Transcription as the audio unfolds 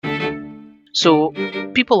So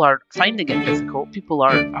people are finding it difficult. People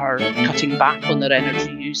are cutting back on their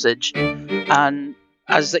energy usage. And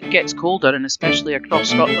as it gets colder, and especially across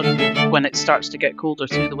Scotland, when it starts to get colder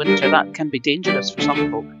through the winter, that can be dangerous for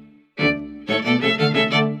some folk.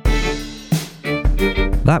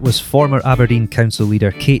 That was former Aberdeen Council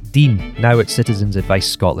leader Kate Dean, now at Citizens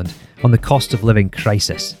Advice Scotland, on the cost of living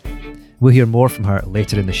crisis. We'll hear more from her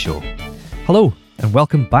later in the show. Hello, and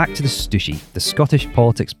welcome back to The Stooshy, the Scottish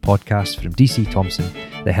politics podcast from DC Thomson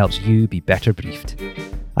that helps you be better briefed.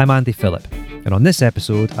 I'm Andy Phillip, and on this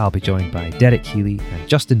episode I'll be joined by Derek Healy and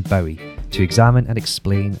Justin Bowie to examine and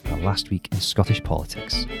explain the last week in Scottish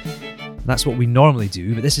politics. That's what we normally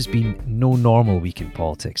do, but this has been no normal week in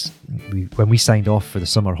politics. When we signed off for the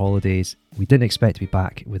summer holidays, we didn't expect to be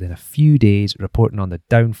back within a few days reporting on the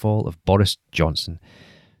downfall of Boris Johnson.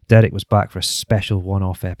 Derek was back for a special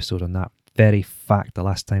one-off episode on that very fact the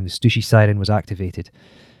last time the Stooshy siren was activated.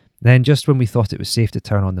 Then, just when we thought it was safe to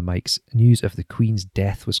turn on the mics, news of the Queen's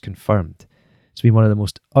death was confirmed. It's been one of the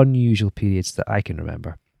most unusual periods that I can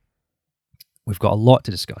remember. We've got a lot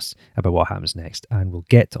to discuss about what happens next, and we'll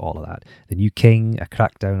get to all of that. The new king, a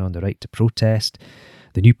crackdown on the right to protest,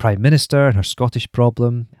 the new Prime Minister and her Scottish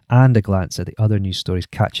problem, and a glance at the other news stories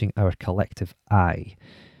catching our collective eye.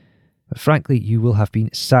 But frankly, you will have been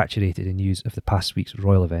saturated in news of the past week's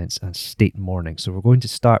royal events and state mourning, so we're going to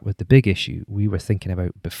start with the big issue we were thinking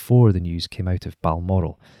about before the news came out of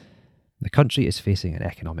Balmoral. The country is facing an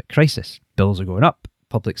economic crisis. Bills are going up.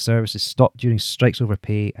 Public services stopped during strikes over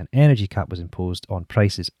pay, and energy cap was imposed on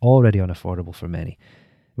prices already unaffordable for many.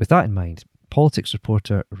 With that in mind, politics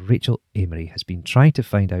reporter Rachel Amery has been trying to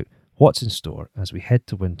find out what's in store as we head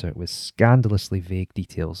to winter with scandalously vague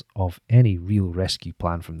details of any real rescue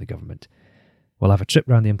plan from the government. We'll have a trip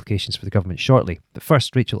round the implications for the government shortly, but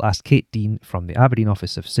first Rachel asked Kate Dean from the Aberdeen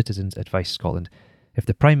office of Citizens Advice Scotland if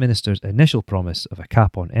the Prime Minister's initial promise of a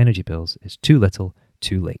cap on energy bills is too little,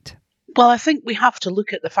 too late. Well, I think we have to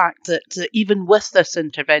look at the fact that even with this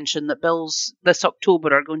intervention, that bills this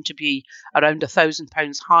October are going to be around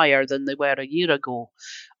 £1,000 higher than they were a year ago.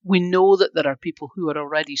 We know that there are people who are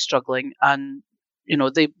already struggling, and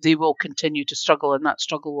they will continue to struggle, and that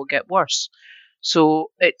struggle will get worse.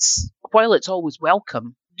 So while it's always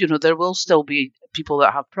welcome, there will still be people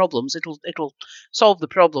that have problems. It'll solve the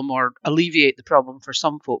problem or alleviate the problem for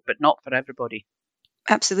some folk, but not for everybody.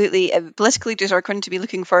 Absolutely. Political leaders are going to be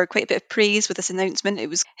looking for quite a bit of praise with this announcement. It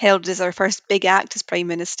was hailed as our first big act as Prime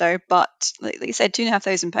Minister, but like you said,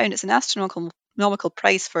 £2,500, it's an astronomical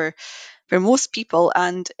price for most people.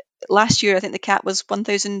 And last year, I think the cap was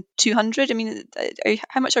 1,200. I mean,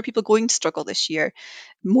 how much are people going to struggle this year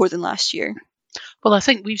more than last year? Well, I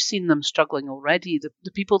think we've seen them struggling already.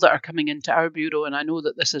 The people that are coming into our bureau, and I know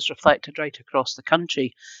that this is reflected right across the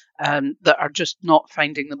country, that are just not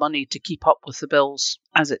finding the money to keep up with the bills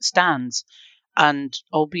as it stands. And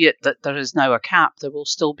albeit that there is now a cap, there will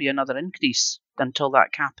still be another increase until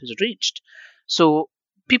that cap is reached. So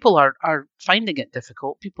people are finding it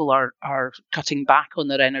difficult. People are cutting back on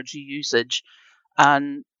their energy usage.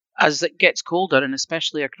 And as it gets colder, and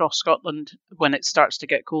especially across Scotland, when it starts to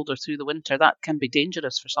get colder through the winter, that can be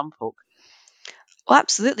dangerous for some folk. Well,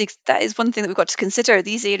 absolutely. That is one thing that we've got to consider.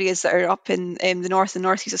 These areas that are up in the north and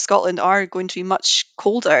northeast of Scotland are going to be much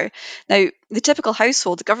colder. Now, the typical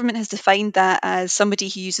household, the government has defined that as somebody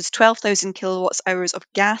who uses 12,000 kilowatt hours of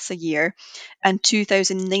gas a year and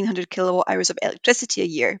 2,900 kilowatt hours of electricity a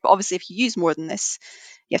year. But obviously, if you use more than this,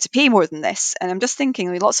 you have to pay more than this. And I'm just thinking,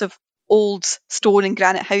 I mean, lots of old stone and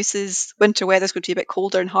granite houses, winter weather's going to be a bit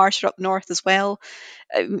colder and harsher up north as well.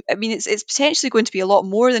 I mean, it's potentially going to be a lot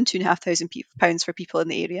more than £2,500 for people in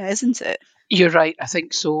the area, isn't it? You're right, I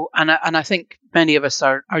think so. And I think many of us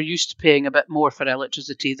are used to paying a bit more for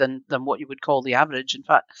electricity than what you would call the average. In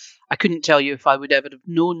fact, I couldn't tell you if I would ever have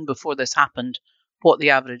known before this happened what the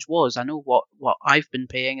average was. I know what I've been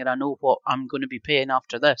paying, and I know what I'm going to be paying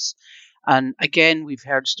after this. And again, we've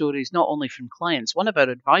heard stories not only from clients. One of our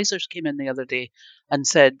advisors came in the other day and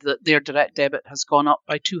said that their direct debit has gone up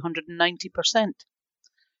by 290%.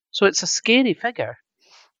 So it's a scary figure.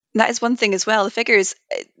 That is one thing as well. The figures,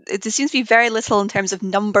 there seems to be very little in terms of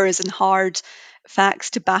numbers and hard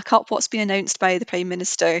facts to back up what's been announced by the Prime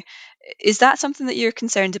Minister. Is that something that you're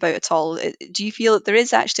concerned about at all? Do you feel that there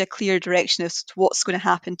is actually a clear direction as to what's going to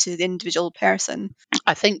happen to the individual person?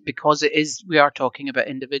 I think because we are talking about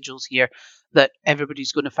individuals here, that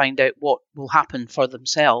everybody's going to find out what will happen for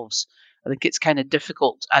themselves. I think it's kind of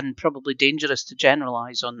difficult and probably dangerous to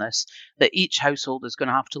generalise on this, that each household is going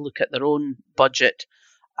to have to look at their own budget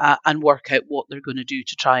and work out what they're going to do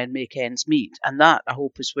to try and make ends meet. And that, I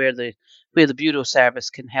hope, is where the Bureau service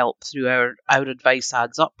can help through our Advice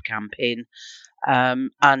Adds Up campaign,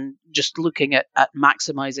 and just looking at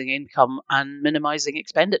maximising income and minimising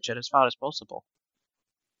expenditure as far as possible.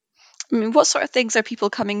 I mean, what sort of things are people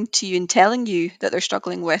coming to you and telling you that they're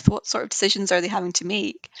struggling with? What sort of decisions are they having to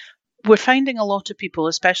make? We're finding a lot of people,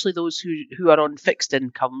 especially those who are on fixed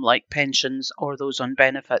income, like pensions, or those on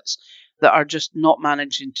benefits, that are just not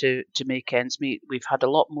managing to make ends meet. We've had a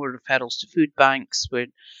lot more referrals to food banks.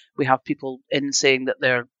 We have people in saying that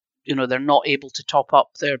they're not able to top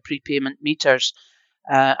up their prepayment meters,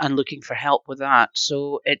 and looking for help with that.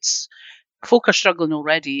 So folk are struggling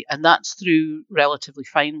already, and that's through relatively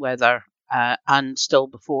fine weather, and still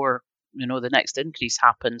before the next increase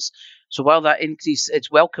happens. So while that increase,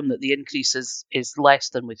 it's welcome that the increase is less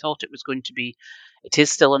than we thought it was going to be. It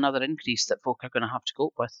is still another increase that folk are going to have to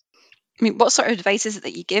cope with. I mean, what sort of advice is it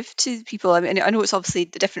that you give to people? I mean, I know it's obviously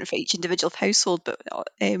different for each individual household, but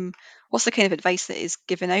what's the kind of advice that is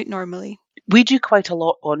given out normally? We do quite a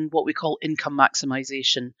lot on what we call income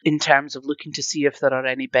maximisation, in terms of looking to see if there are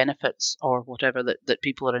any benefits or whatever that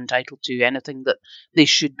people are entitled to, anything that they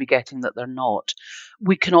should be getting that they're not.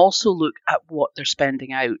 We can also look at what they're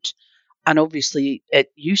spending out. And obviously,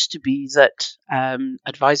 it used to be that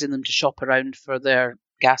advising them to shop around for their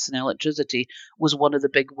gas and electricity was one of the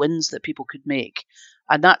big wins that people could make.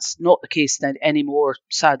 And that's not the case anymore,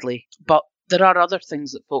 sadly. But there are other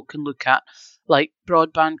things that folk can look at, like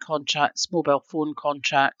broadband contracts, mobile phone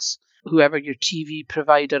contracts, whoever your TV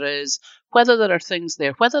provider is, whether there are things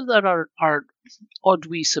there, whether there are odd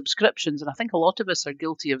wee subscriptions. And I think a lot of us are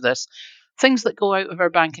guilty of this. Things that go out of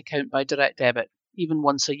our bank account by direct debit, even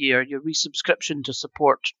once a year, your resubscription to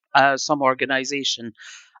support some organisation.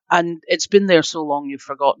 And it's been there so long you've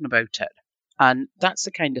forgotten about it. And that's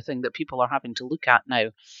the kind of thing that people are having to look at now,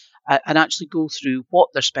 and actually go through what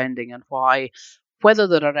they're spending and why, whether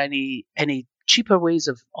there are any cheaper ways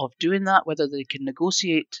of doing that, whether they can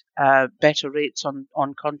negotiate better rates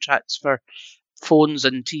on contracts for phones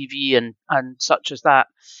and TV and such as that,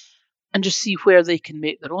 and just see where they can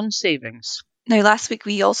make their own savings. Now, last week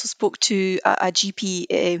we also spoke to a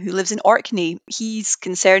GP who lives in Orkney. He's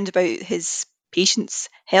concerned about his patients'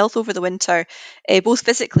 health over the winter, both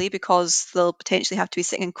physically because they'll potentially have to be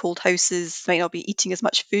sitting in cold houses, might not be eating as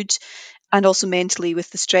much food, and also mentally with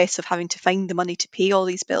the stress of having to find the money to pay all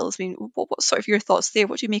these bills. I mean, what's sort of your thoughts there?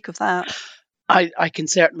 What do you make of that? I can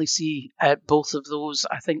certainly see both of those.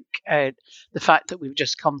 I think the fact that we've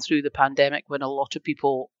just come through the pandemic when a lot of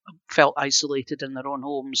people felt isolated in their own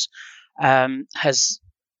homes has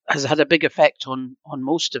had a big effect on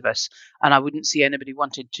most of us. And I wouldn't see anybody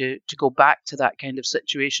wanting to go back to that kind of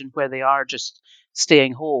situation where they are just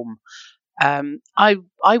staying home. I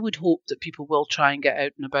would hope that people will try and get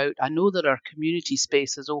out and about. I know that our community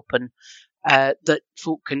space is open, that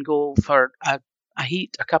folk can go for a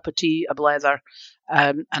heat, a cup of tea, a blether,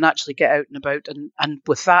 and actually get out and about. And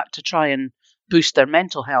with that, to try and boost their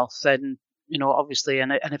mental health, then, obviously,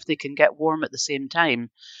 and if they can get warm at the same time,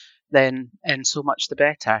 then and so much the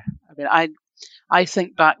better. I mean, I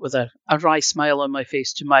think back with a wry smile on my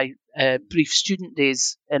face to my brief student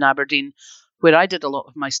days in Aberdeen, where I did a lot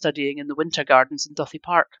of my studying in the winter gardens in Duthie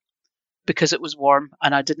Park, because it was warm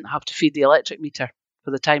and I didn't have to feed the electric meter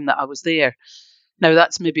for the time that I was there. Now,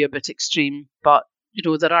 that's maybe a bit extreme, but,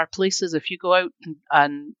 there are places, if you go out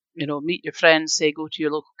and meet your friends, say go to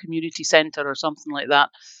your local community centre or something like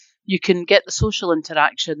that, you can get the social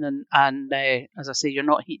interaction, and as I say, you're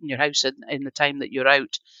not heating your house in the time that you're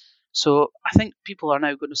out. So I think people are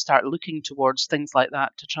now going to start looking towards things like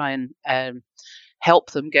that to try and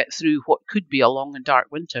help them get through what could be a long and dark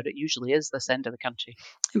winter. It usually is this end of the country.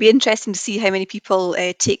 It'd be interesting to see how many people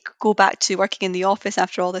go back to working in the office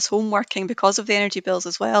after all this home working because of the energy bills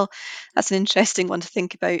as well. That's an interesting one to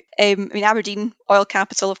think about. I mean, Aberdeen, oil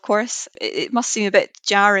capital, of course. It must seem a bit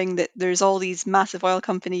jarring that there's all these massive oil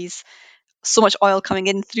companies, so much oil coming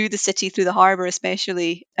in through the city, through the harbour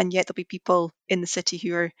especially, and yet there'll be people in the city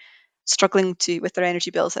who are struggling with their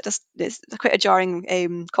energy bills. That just is quite a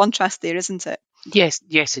jarring contrast there, isn't it? Yes,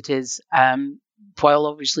 it is. While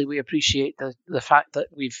obviously we appreciate the fact that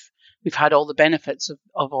we've had all the benefits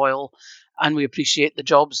of oil, and we appreciate the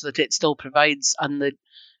jobs that it still provides, and that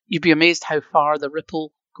you'd be amazed how far the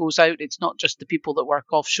ripple goes out. It's not just the people that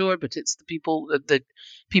work offshore, but it's the people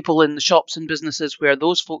in the shops and businesses where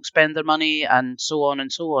those folks spend their money, and so on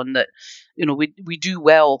and so on. That we do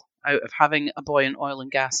well out of having a buoyant oil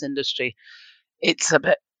and gas industry. It's a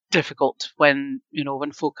bit difficult when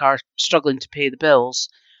folk are struggling to pay the bills.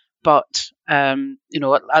 But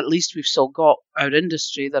at least we've still got our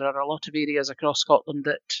industry. There are a lot of areas across Scotland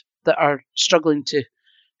that are struggling to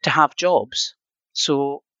have jobs.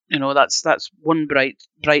 So that's one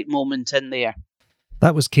bright moment in there.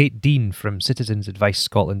 That was Kate Dean from Citizens Advice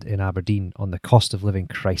Scotland in Aberdeen on the cost of living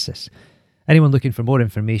crisis. Anyone looking for more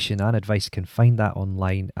information and advice can find that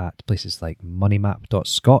online at places like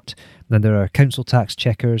moneymap.scot. Then there are council tax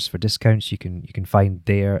checkers for discounts you can find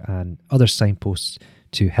there, and other signposts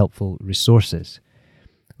to helpful resources.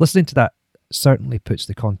 Listening to that certainly puts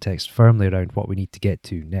the context firmly around what we need to get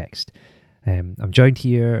to next. I'm joined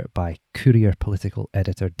here by Courier political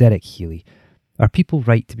editor Derek Healy. Are people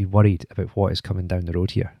right to be worried about what is coming down the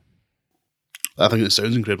road here? I think it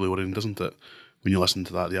sounds incredibly worrying, doesn't it? When you listen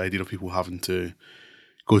to that, the idea of people having to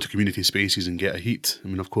go to community spaces and get a heat. I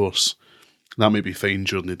mean, of course, that might be fine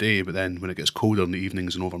during the day, but then when it gets colder in the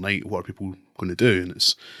evenings and overnight, what are people going to do? And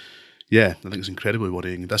I think it's incredibly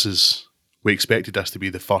worrying. We expected this to be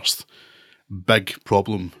the first big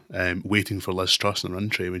problem waiting for Liz Truss in her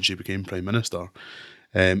entry when she became Prime Minister.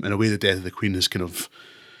 In a way, the death of the Queen has kind of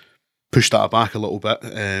pushed that back a little bit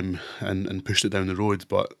and pushed it down the road.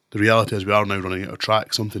 But the reality is we are now running out of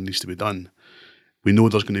track. Something needs to be done. We know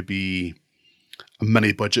there's going to be a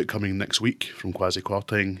mini budget coming next week from Kwasi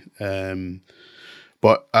Kwarteng.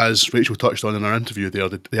 But as Rachel touched on in our interview there,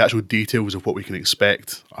 the actual details of what we can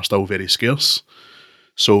expect are still very scarce.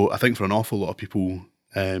 So I think for an awful lot of people,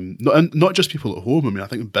 not just people at home, I mean, I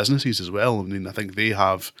think businesses as well. I mean, I think they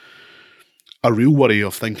have a real worry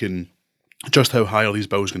of thinking just how high are these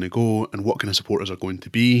bills going to go and what kind of supporters are going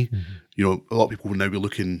to be. Mm-hmm. A lot of people will now be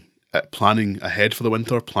looking at planning ahead for the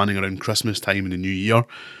winter, planning around Christmas time and the New Year,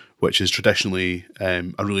 which is traditionally a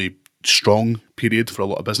really strong period for a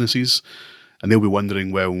lot of businesses. And they'll be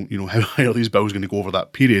wondering, well, how high are these bills going to go over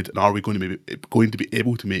that period, and are we going to be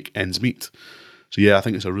able to make ends meet? So I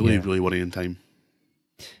think it's a really, really worrying time.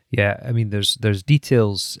 Yeah, I mean, there's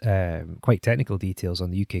details, quite technical details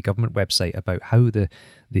on the UK government website about how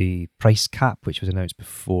the price cap, which was announced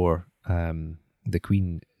before the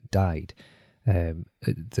Queen died,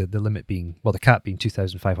 the limit being, the cap being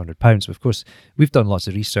 £2,500. But of course, we've done lots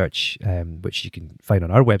of research, which you can find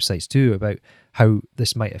on our websites too, about how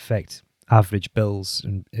this might affect average bills.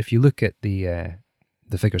 And if you look at the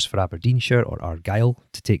figures for Aberdeenshire or Argyll,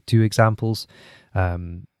 to take two examples,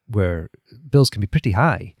 where bills can be pretty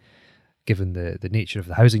high, given the nature of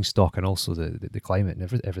the housing stock and also the climate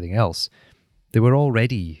and everything else, they were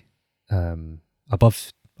already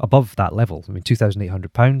above that level. I mean,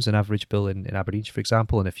 £2,800 an average bill in Aberdeenshire, for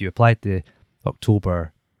example, and if you applied the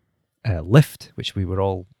October lift, which we were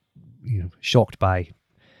all shocked by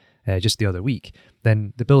just the other week,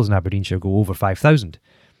 then the bills in Aberdeenshire go over 5,000.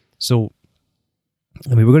 So,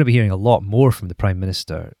 I mean, we're going to be hearing a lot more from the Prime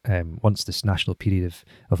Minister once this national period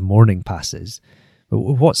of mourning passes. But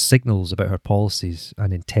what signals about her policies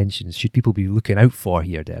and intentions should people be looking out for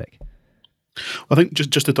here, Derek? I think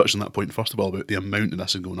just to touch on that point, first of all, about the amount that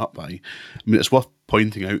this is going up by, I mean, it's worth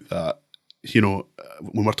pointing out that,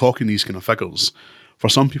 when we're talking these kind of figures, for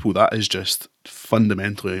some people that is just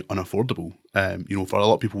fundamentally unaffordable. For a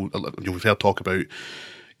lot of people, we've heard talk about,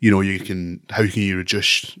 how can you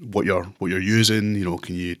reduce what you're using?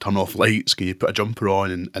 Can you turn off lights? Can you put a jumper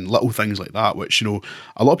on? And little things like that, which,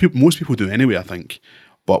 most people do anyway, I think.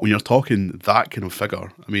 But when you're talking that kind of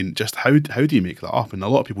figure, I mean, just how do you make that up? And a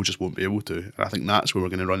lot of people just won't be able to. And I think that's where we're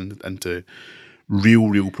going to run into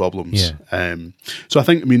real problems. Yeah. So I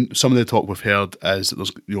think, some of the talk we've heard is that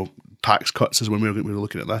there's, tax cuts is when we're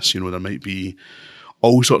looking at this. There might be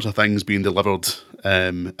all sorts of things being delivered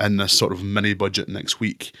in this sort of mini budget next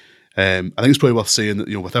week. I think it's probably worth saying that,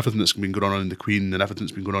 with everything that's been going on around the Queen and everything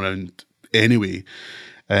that's been going on around anyway,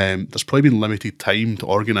 there's probably been limited time to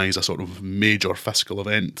organise a sort of major fiscal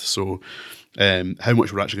event. So how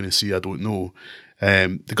much we're actually going to see, I don't know.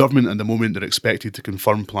 The government at the moment, they're expected to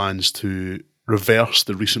confirm plans to reverse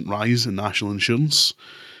the recent rise in national insurance.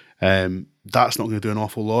 That's not going to do an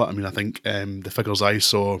awful lot. I mean, I think the figures I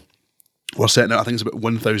saw were setting out, I think it's about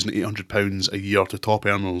 £1,800 a year to top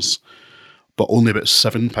earners, but only about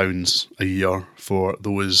 £7 a year for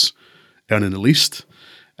those earning the least.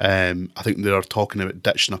 I think they're talking about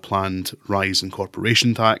ditching a planned rise in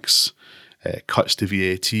corporation tax, cuts to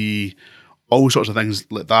VAT, all sorts of things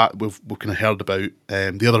like that we've kind of heard about.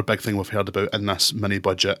 The other big thing we've heard about in this mini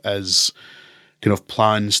budget is kind of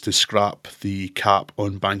plans to scrap the cap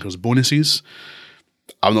on bankers' bonuses.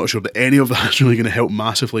 I'm not sure that any of that's really going to help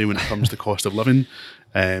massively when it comes to cost of living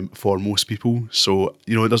for most people. So,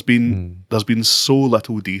 there's been so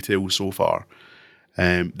little detail so far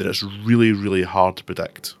that it's really, really hard to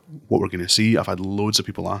predict what we're going to see. I've had loads of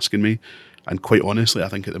people asking me, And quite honestly, I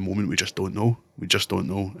think at the moment we just don't know. We just don't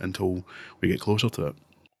know until we get closer to it.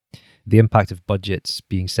 The impact of budgets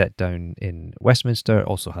being set down in Westminster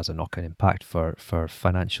also has a knock-on impact for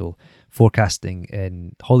financial forecasting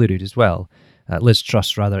in Holyrood as well. Liz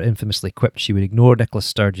Truss rather infamously quipped she would ignore Nicola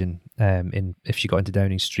Sturgeon if she got into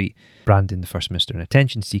Downing Street, branding the First Minister an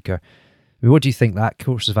attention seeker. I mean, what do you think that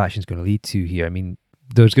course of action is going to lead to here? I mean,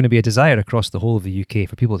 there's going to be a desire across the whole of the UK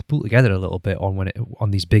for people to pull together a little bit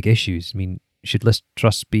on these big issues. I mean, should Liz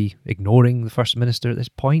Truss be ignoring the First Minister at this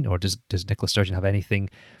point, or does Nicola Sturgeon have anything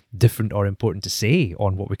different or important to say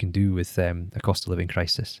on what we can do with a cost of living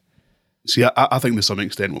crisis? See, I think to some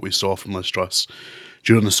extent what we saw from Liz Truss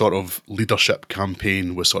during the sort of leadership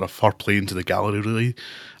campaign was sort of her playing to the gallery, really.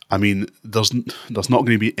 I mean, there's not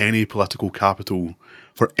going to be any political capital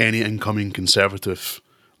for any incoming Conservative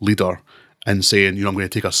leader in saying, I'm going to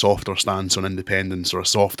take a softer stance on independence or a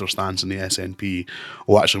softer stance on the SNP,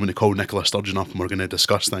 or actually I'm going to call Nicola Sturgeon up and we're going to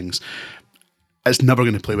discuss things. It's never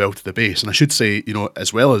going to play well to the base. And I should say,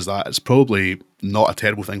 as well as that, it's probably not a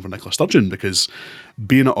terrible thing for Nicola Sturgeon, because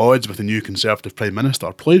being at odds with the new Conservative Prime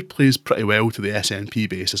Minister plays pretty well to the SNP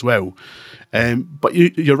base as well. But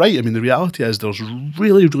you're right. I mean, the reality is there's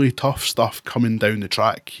really, really tough stuff coming down the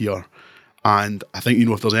track here. And I think,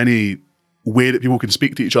 if there's any way that people can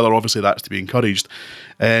speak to each other, obviously that's to be encouraged.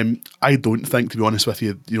 I don't think, to be honest with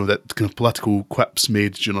you, that kind of political quips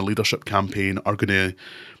made during a leadership campaign are going to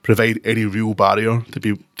provide any real barrier to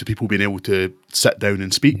people being able to sit down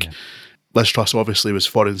and speak. Yeah. Liz Truss obviously was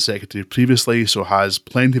Foreign Secretary previously, so has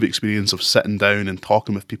plenty of experience of sitting down and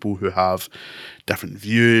talking with people who have different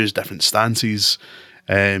views, different stances.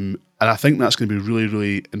 And I think that's going to be really,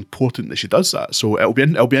 really important that she does that. So it'll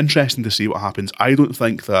be interesting to see what happens. I don't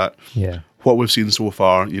think that what we've seen so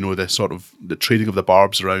far, the trading of the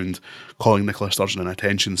barbs around calling Nicola Sturgeon an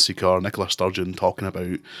attention seeker, Nicola Sturgeon talking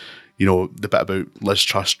about, the bit about Liz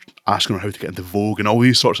Truss asking her how to get into Vogue and all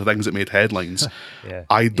these sorts of things that made headlines.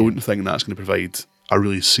 I don't think that's going to provide a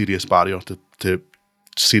really serious barrier to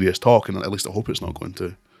serious talk, and at least I hope it's not going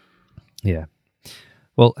to. Yeah.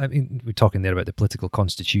 Well, I mean, we're talking there about the political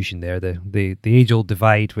constitution there, the age-old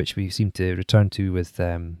divide, which we seem to return to with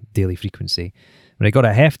daily frequency. When it got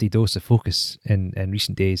a hefty dose of focus in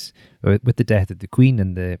recent days with the death of the Queen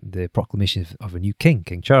and the proclamation of a new king,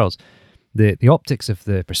 King Charles. The optics of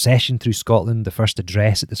the procession through Scotland, the first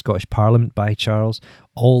address at the Scottish Parliament by Charles,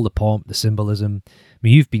 all the pomp, the symbolism. I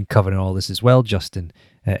mean, you've been covering all this as well, Justin.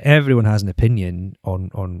 Everyone has an opinion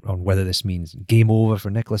on whether this means game over for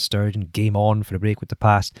Nicola Sturgeon, game on for a break with the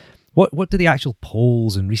past. What do the actual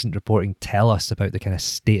polls and recent reporting tell us about the kind of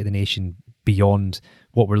state of the nation beyond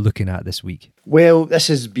what we're looking at this week? Well, this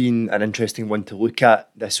has been an interesting one to look at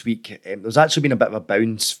this week. There's actually been a bit of a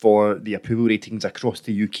bounce for the approval ratings across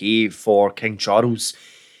the UK for King Charles.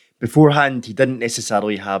 Beforehand, he didn't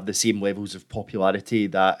necessarily have the same levels of popularity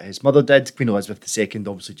that his mother did. Queen Elizabeth II,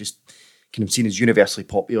 obviously just kind of seen as universally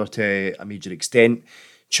popular to a major extent.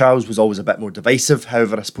 Charles was always a bit more divisive.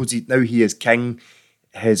 However, I suppose now he is king,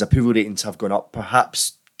 his approval ratings have gone up,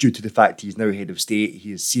 perhaps due to the fact he's now head of state.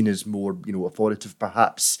 He is seen as more, authoritative,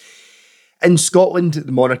 perhaps. In Scotland,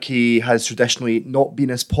 the monarchy has traditionally not been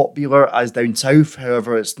as popular as down south.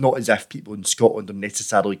 However, it's not as if people in Scotland are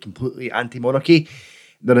necessarily completely anti-monarchy.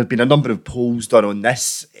 There have been a number of polls done on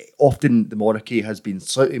this. Often the monarchy has been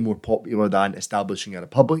slightly more popular than establishing a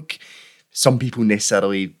republic. Some people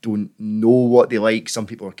necessarily don't know what they like. Some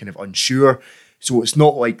people are kind of unsure. So it's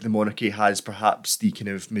not like the monarchy has perhaps the kind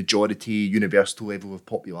of majority, universal level of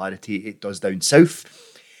popularity it does down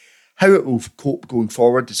south. How it will cope going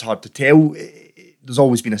forward is hard to tell. There's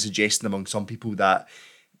always been a suggestion among some people that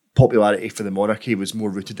popularity for the monarchy was more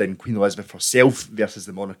rooted in Queen Elizabeth herself versus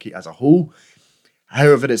the monarchy as a whole.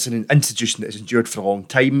 However, it's an institution that has endured for a long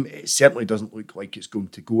time. It certainly doesn't look like it's going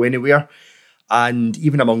to go anywhere. And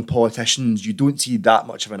even among politicians, you don't see that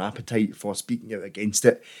much of an appetite for speaking out against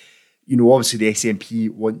it. Obviously the SNP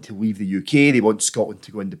want to leave the UK, they want Scotland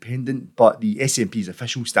to go independent, but the SNP's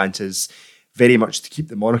official stance is very much to keep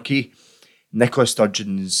the monarchy. Nicola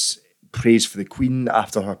Sturgeon's praise for the Queen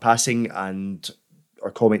after her passing and her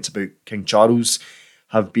comments about King Charles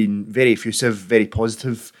have been very effusive, very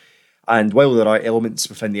positive. And while there are elements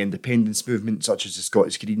within the independence movement, such as the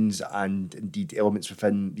Scottish Greens and indeed elements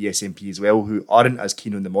within the SNP as well, who aren't as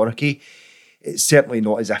keen on the monarchy, it's certainly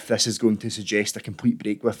not as if this is going to suggest a complete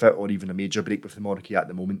break with it or even a major break with the monarchy at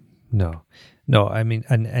the moment. No, I mean,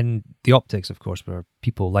 and the optics, of course, were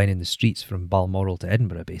people lining the streets from Balmoral to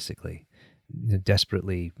Edinburgh, basically,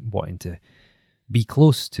 desperately wanting to be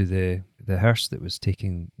close to the hearse that was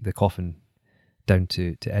taking the coffin down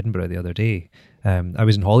to Edinburgh the other day. I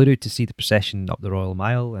was in Holyrood to see the procession up the Royal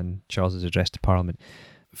Mile and Charles's address to Parliament.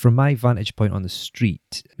 From my vantage point on the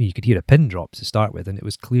street, you could hear a pin drop to start with, and it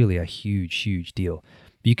was clearly a huge, huge deal.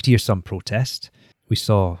 But you could hear some protest. We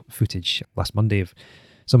saw footage last Monday of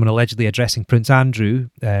someone allegedly addressing Prince Andrew.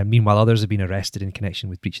 Meanwhile, others have been arrested in connection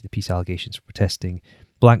with breach of the peace allegations for protesting.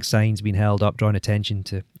 Blank signs being held up, drawing attention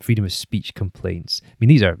to freedom of speech complaints. I mean,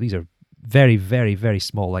 these are very, very, very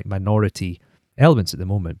small, like minority elements at the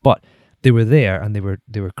moment, but they were there and they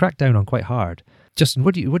were cracked down on quite hard. Justin,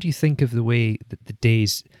 what do you think of the way that the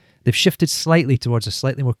days they've shifted slightly towards a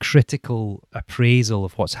slightly more critical appraisal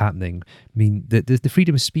of what's happening? I mean, the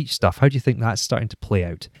freedom of speech stuff. How do you think that's starting to play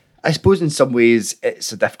out? I suppose in some ways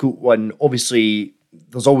it's a difficult one. Obviously,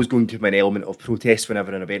 there's always going to be an element of protest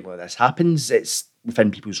whenever an event like this happens. It's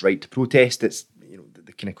within people's right to protest. It's, you know,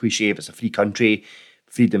 the kind of cliche, if it's a free country,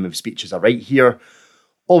 freedom of speech is a right here.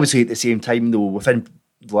 Obviously, at the same time, though, within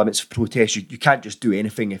the limits of protest, you can't just do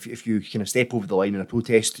anything. If you kind of step over the line in a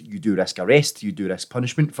protest, you do risk arrest, you do risk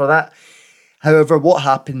punishment for that. However, what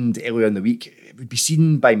happened earlier in the week, it would be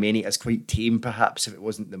seen by many as quite tame, perhaps, if it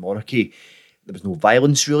wasn't the monarchy. There was no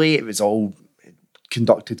violence, really. It was all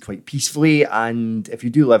conducted quite peacefully. And if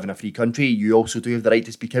you do live in a free country, you also do have the right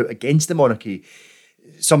to speak out against the monarchy.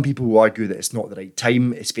 Some people will argue that it's not the right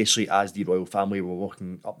time, especially as the royal family were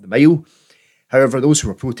walking up the mile. However, those who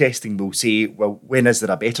are protesting will say, well, when is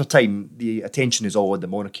there a better time? The attention is all on the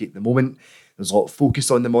monarchy at the moment. There's a lot of focus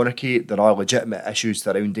on the monarchy. There are legitimate issues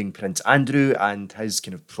surrounding Prince Andrew and his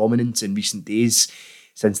kind of prominence in recent days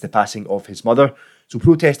since the passing of his mother. So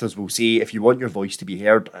protesters will say, if you want your voice to be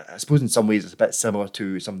heard, I suppose in some ways it's a bit similar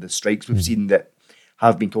to some of the strikes we've seen that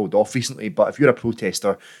have been called off recently. But if you're a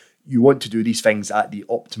protester, you want to do these things at the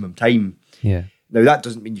optimum time. Yeah. Now, that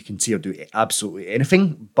doesn't mean you can say or do absolutely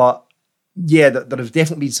anything, but yeah, there have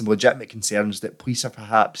definitely been some legitimate concerns that police are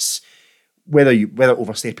perhaps, whether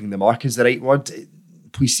overstepping the mark is the right word,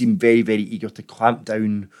 police seem very, very eager to clamp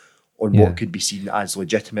down on what could be seen as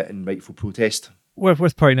legitimate and rightful protest.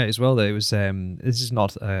 Worth pointing out as well that it was this is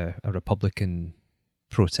not a Republican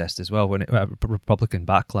protest as well. When a Republican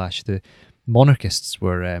backlash, the monarchists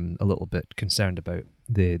were a little bit concerned about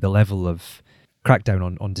the level of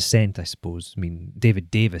crackdown on dissent, I suppose. I mean, David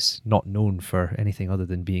Davis, not known for anything other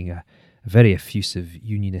than being a very effusive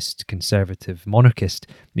unionist conservative monarchist.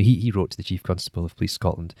 I mean, he wrote to the Chief Constable of Police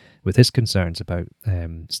Scotland with his concerns about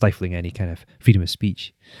stifling any kind of freedom of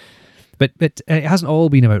speech. But it hasn't all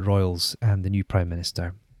been about royals and the new Prime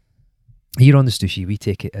Minister. Here on the Stooshy, we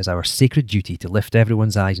take it as our sacred duty to lift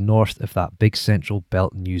everyone's eyes north of that big central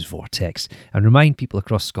belt news vortex and remind people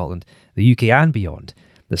across Scotland, the UK and beyond,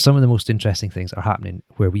 that some of the most interesting things are happening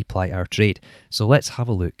where we ply our trade. So let's have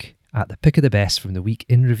a look at the pick of the best from the week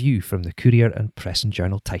in review from the Courier and Press and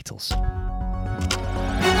Journal titles.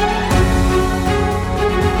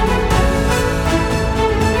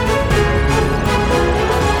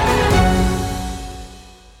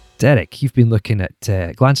 Derek, you've been looking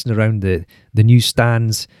at glancing around the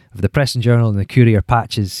newsstands of the Press and Journal and the Courier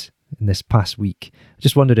patches in this past week. I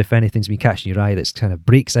just wondered if anything's been catching your eye that's kind of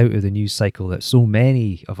breaks out of the news cycle that so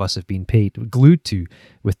many of us have been glued to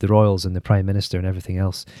with the royals and the Prime Minister and everything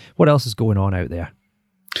else. What else is going on out there?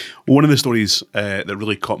 One of the stories that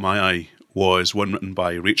really caught my eye was one written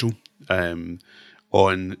by Rachel on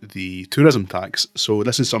the tourism tax. So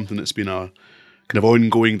this is something that's been a kind of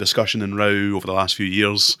ongoing discussion and row over the last few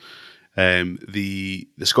years. The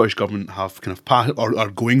Scottish Government have kind of are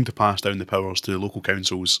going to pass down the powers to local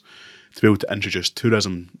councils to be able to introduce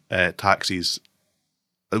tourism taxes.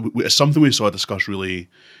 It's something we saw discussed really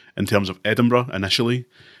in terms of Edinburgh initially.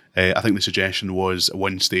 I think the suggestion was at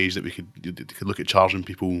one stage that we could look at charging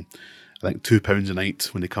people, I think, £2 a night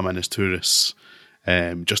when they come in as tourists,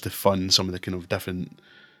 just to fund some of the kind of different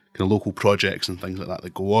kind of local projects and things like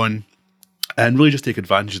that go on. And really just take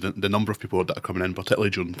advantage of the number of people that are coming in, particularly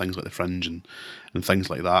during things like the Fringe and things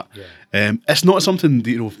like that. Yeah. It's not something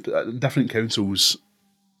that, different councils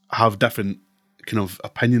have different kind of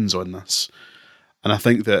opinions on this. And I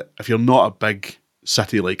think that if you're not a big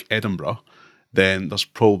city like Edinburgh, then there's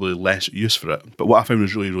probably less use for it. But what I found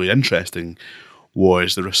was really, really interesting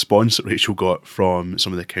was the response that Rachel got from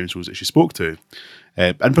some of the councils that she spoke to.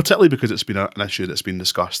 And particularly because it's been an issue that's been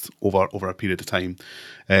discussed over a period of time.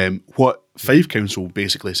 What Fife Council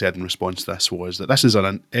basically said in response to this was that this is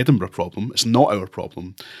an Edinburgh problem, it's not our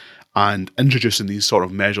problem, and introducing these sort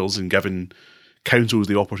of measures and giving councils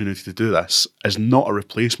the opportunity to do this is not a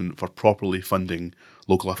replacement for properly funding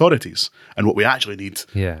local authorities. And what we actually need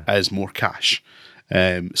is more cash.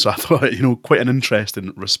 So I thought, quite an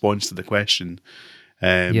interesting response to the question.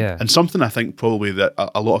 And something I think probably that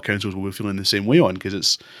a lot of councils will be feeling the same way on, because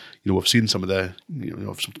it's, we've seen some of the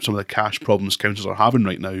some of the cash problems councils are having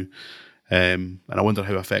right now, and I wonder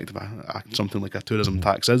how effective something like a tourism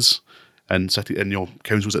tax is in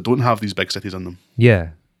councils that don't have these big cities in them.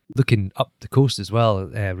 Yeah. Looking up the coast as well,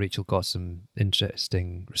 Rachel got some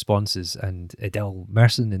interesting responses, and Adele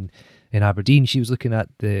Merson in Aberdeen, she was looking at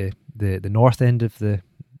the north end of the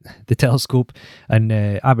telescope, and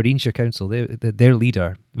Aberdeenshire Council, their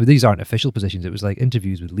leader, these aren't official positions, it was like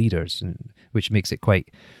interviews with leaders, which makes it quite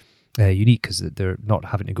unique because they're not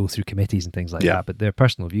having to go through committees and things like that, but their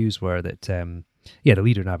personal views were that, the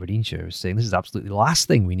leader in Aberdeenshire was saying this is absolutely the last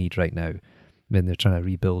thing we need right now when they're trying to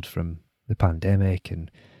rebuild from the pandemic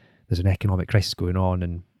and there's an economic crisis going on,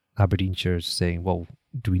 and Aberdeenshire's saying, well,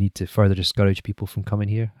 do we need to further discourage people from coming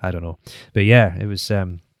here? I don't know. But yeah, it was,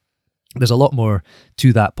 there's a lot more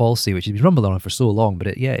to that policy, which has been rumbling on for so long, but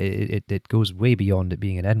it goes way beyond it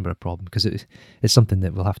being an Edinburgh problem, because it's something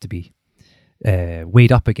that will have to be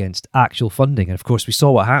weighed up against actual funding. And of course, we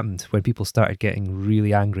saw what happened when people started getting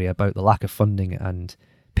really angry about the lack of funding and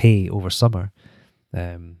pay over summer.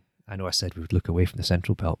 I know I said we would look away from the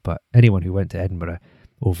Central Belt, but anyone who went to Edinburgh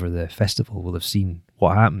over the festival will have seen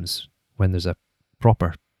what happens when there's a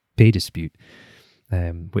proper pay dispute,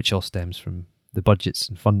 which all stems from the budgets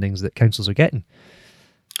and fundings that councils are getting.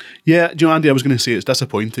 Yeah, Andy, I was going to say it's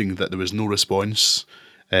disappointing that there was no response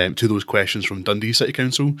to those questions from Dundee City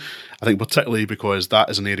Council. I think particularly because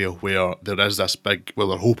that is an area where there is this big, well,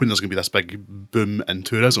 they're hoping there's going to be this big boom in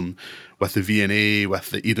tourism with the V&A,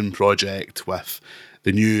 with the Eden project, with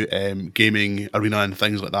the new gaming arena and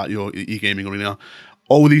things like that, e-gaming arena.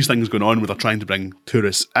 All these things going on where they're trying to bring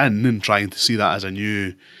tourists in and trying to see that as a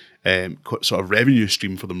new sort of revenue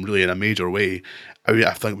stream for them, really in a major way. I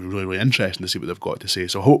think it'll be really, really interesting to see what they've got to say.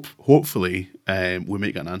 So hopefully we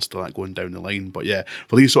might get an answer to that going down the line. But yeah,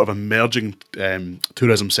 for these sort of emerging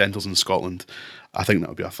tourism centres in Scotland, I think that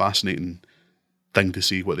would be a fascinating thing to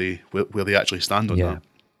see where they actually stand on that.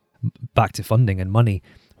 Back to funding and money,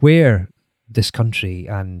 where this country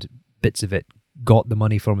and bits of it got the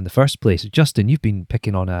money from in the first place. Justin, you've been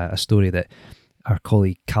picking on a story that our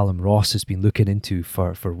colleague Callum Ross has been looking into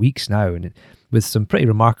for weeks now, and with some pretty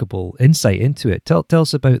remarkable insight into it. Tell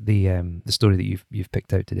us about the story that you've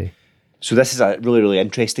picked out today. So this is a really, really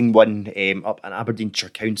interesting one. An Aberdeenshire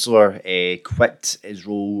councillor quit his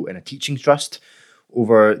role in a teaching trust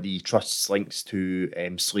over the trust's links to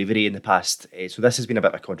slavery in the past. So this has been a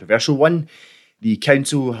bit of a controversial one. The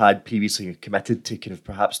council had previously committed to kind of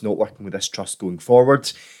perhaps not working with this trust going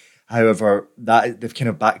forward. However, that they've kind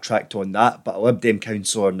of backtracked on that, but a Lib Dem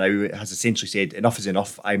councillor now has essentially said, enough is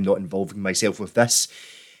enough, I'm not involving myself with this.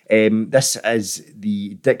 This is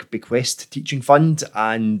the Dick Bequest Teaching Fund,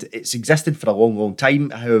 and it's existed for a long, long time.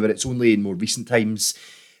 However, it's only in more recent times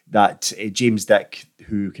that James Dick,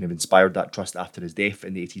 who kind of inspired that trust after his death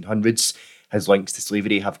in the 1800s, his links to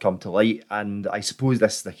slavery have come to light. And I suppose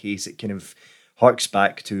this is the case, it kind of harks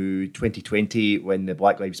back to 2020 when the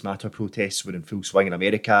Black Lives Matter protests were in full swing in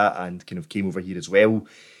America and kind of came over here as well,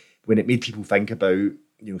 when it made people think about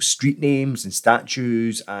street names and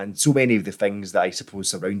statues and so many of the things that I suppose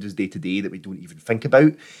surround us day to day that we don't even think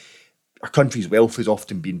about. Our country's wealth has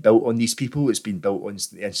often been built on these people. It's been built on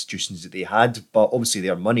the institutions that they had, but obviously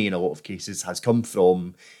their money in a lot of cases has come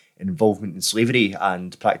from involvement in slavery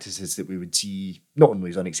and practices that we would see not only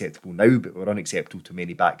as unacceptable now, but were unacceptable to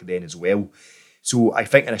many back then as well. So I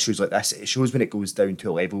think in issues like this, it shows when it goes down to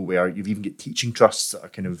a level where you've even got teaching trusts that are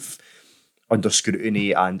kind of under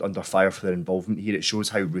scrutiny and under fire for their involvement here. It shows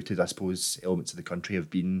how rooted, I suppose, elements of the country have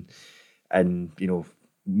been in,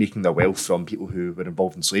 making their wealth from people who were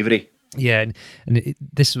involved in slavery. Yeah, and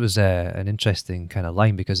this was an interesting kind of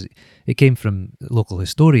line because it came from local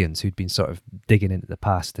historians who'd been sort of digging into the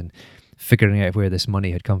past and figuring out where this money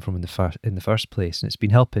had come from in the first place, and it's been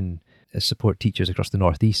helping support teachers across the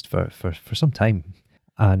northeast for some time.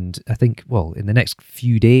 And I think, well, in the next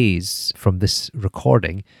few days from this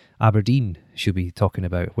recording, Aberdeen should be talking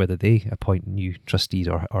about whether they appoint new trustees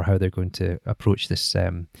or how they're going to approach this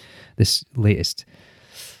this latest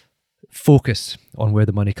focus on where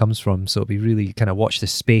the money comes from. So it'll be really kind of watch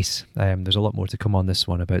this space. There's a lot more to come on this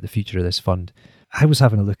one about the future of this fund. I was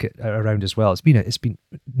having a look at around as well. It's been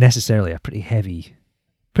necessarily a pretty heavy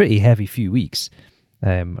few weeks.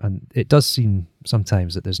 And it does seem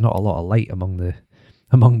sometimes that there's not a lot of light among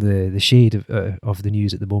the shade of the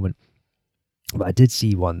news at the moment. But I did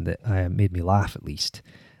see one that made me laugh at least,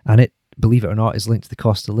 and it, believe it or not, is linked to the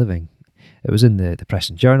cost of living. It was in the Press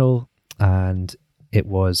and Journal, and it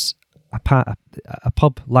was a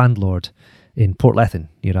pub landlord in Portlethen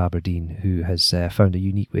near Aberdeen who has found a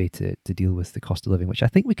unique way to deal with the cost of living, which I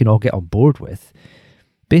think we can all get on board with.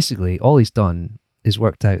 Basically, all he's done is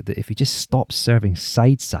worked out that if he just stops serving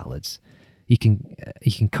side salads, he can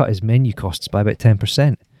cut his menu costs by about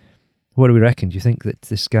 10%. What do we reckon? Do you think that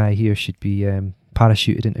this guy here should be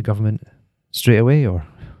parachuted into government straight away, or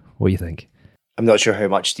what do you think? I'm not sure how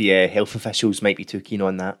much the health officials might be too keen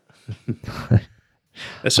on that.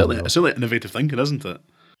 It's certainly innovative thinking, isn't it?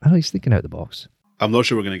 I know, he's thinking out the box. I'm not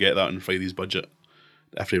sure we're going to get that in Friday's budget.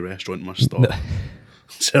 Every restaurant must stop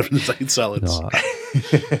serving side salads. No.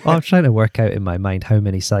 Well, I'm trying to work out in my mind how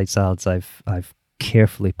many side salads I've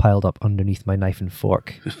carefully piled up underneath my knife and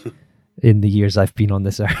fork in the years I've been on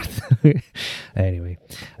this earth. Anyway,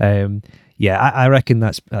 I reckon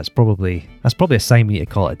that's probably a sign we need to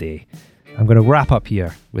call it a day. I'm going to wrap up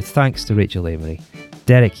here with thanks to Rachel Amery,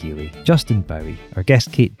 Derek Healy, Justin Bowie, our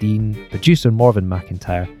guest Kate Dean, producer Morven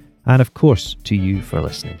McIntyre, and of course to you for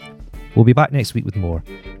listening. We'll be back next week with more,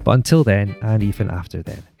 but until then and even after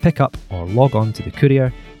then, pick up or log on to the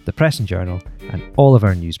Courier, the Press and Journal, and all of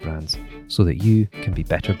our news brands so that you can be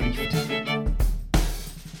better briefed.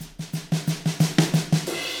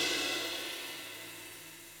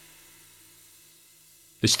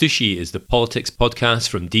 The Stushy is the politics podcast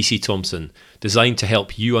from DC Thomson, designed to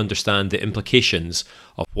help you understand the implications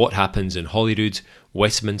of what happens in Holyrood,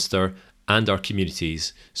 Westminster, and our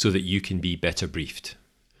communities so that you can be better briefed.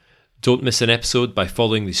 Don't miss an episode by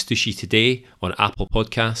following the Stushy today on Apple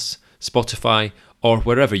Podcasts, Spotify, or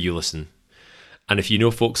wherever you listen. And if you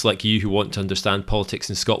know folks like you who want to understand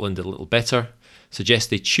politics in Scotland a little better,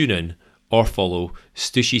 suggest they tune in or follow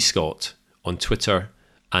Stushy Scott on Twitter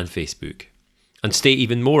and Facebook. And stay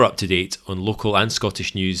even more up to date on local and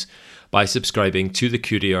Scottish news by subscribing to the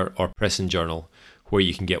Courier or Press and Journal, where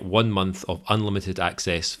you can get 1 month of unlimited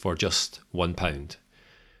access for just £1.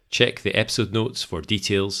 Check the episode notes for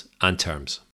details and terms.